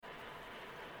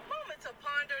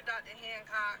wonder, Dr.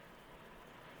 Hancock,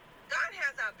 God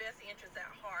has our best interests at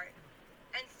heart.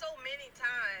 And so many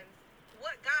times,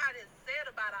 what God has said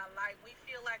about our life, we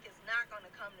feel like it's not going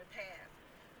to come to pass.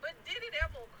 But did it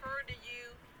ever occur to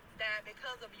you that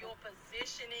because of your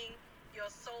positioning,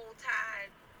 your soul tied,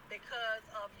 because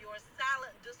of your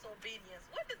silent disobedience?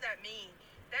 What does that mean?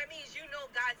 That means you know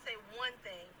God say one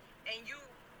thing, and you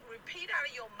repeat out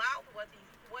of your mouth what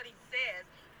he says,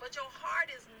 but your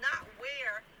heart is not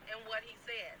where in what he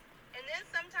says. And then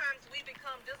sometimes we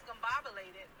become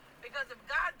discombobulated because if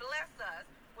God bless us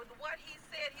with what he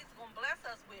said he's going to bless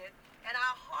us with, and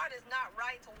our heart is not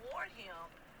right toward him,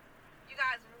 you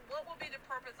guys, what will be the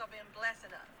purpose of him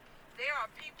blessing us? There are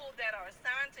people that are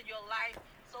assigned to your life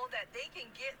so that they can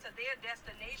get to their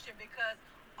destination, because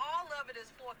all of it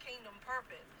is for kingdom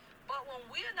purpose. But when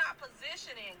we're not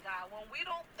positioning God, when we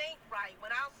don't think right,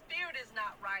 when our spirit is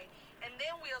not right, and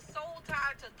then we are soul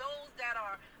tied to those that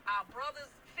are our brothers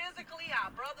physically,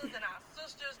 our brothers and our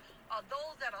sisters, are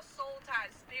those that are soul tied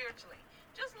spiritually.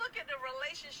 Just look at the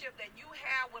relationship that you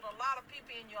have with a lot of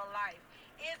people in your life.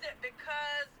 Is it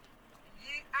because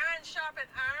iron sharpen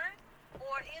iron,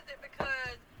 or is it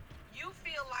because you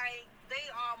feel like they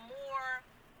are more,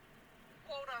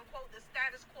 quote unquote, the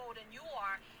status quo than you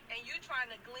are, and you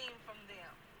trying to glean from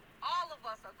them? All of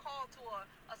us are called to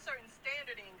a certain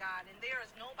standard in God, and there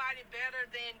is nobody better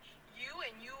than you,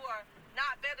 and you are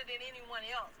not better than anyone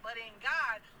else. But in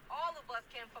God, all of us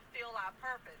can fulfill our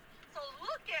purpose. So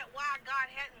look at why God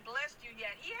hadn't blessed you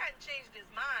yet. He hadn't changed his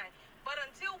mind. But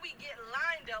until we get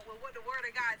lined up with what the Word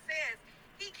of God says,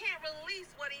 he can't release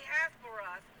what he has for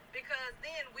us, because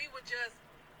then we would just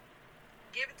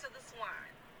give it to the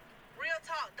swine. Real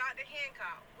talk, Dr.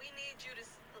 Hancock, we need you to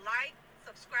like,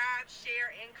 subscribe,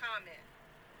 share, and comment.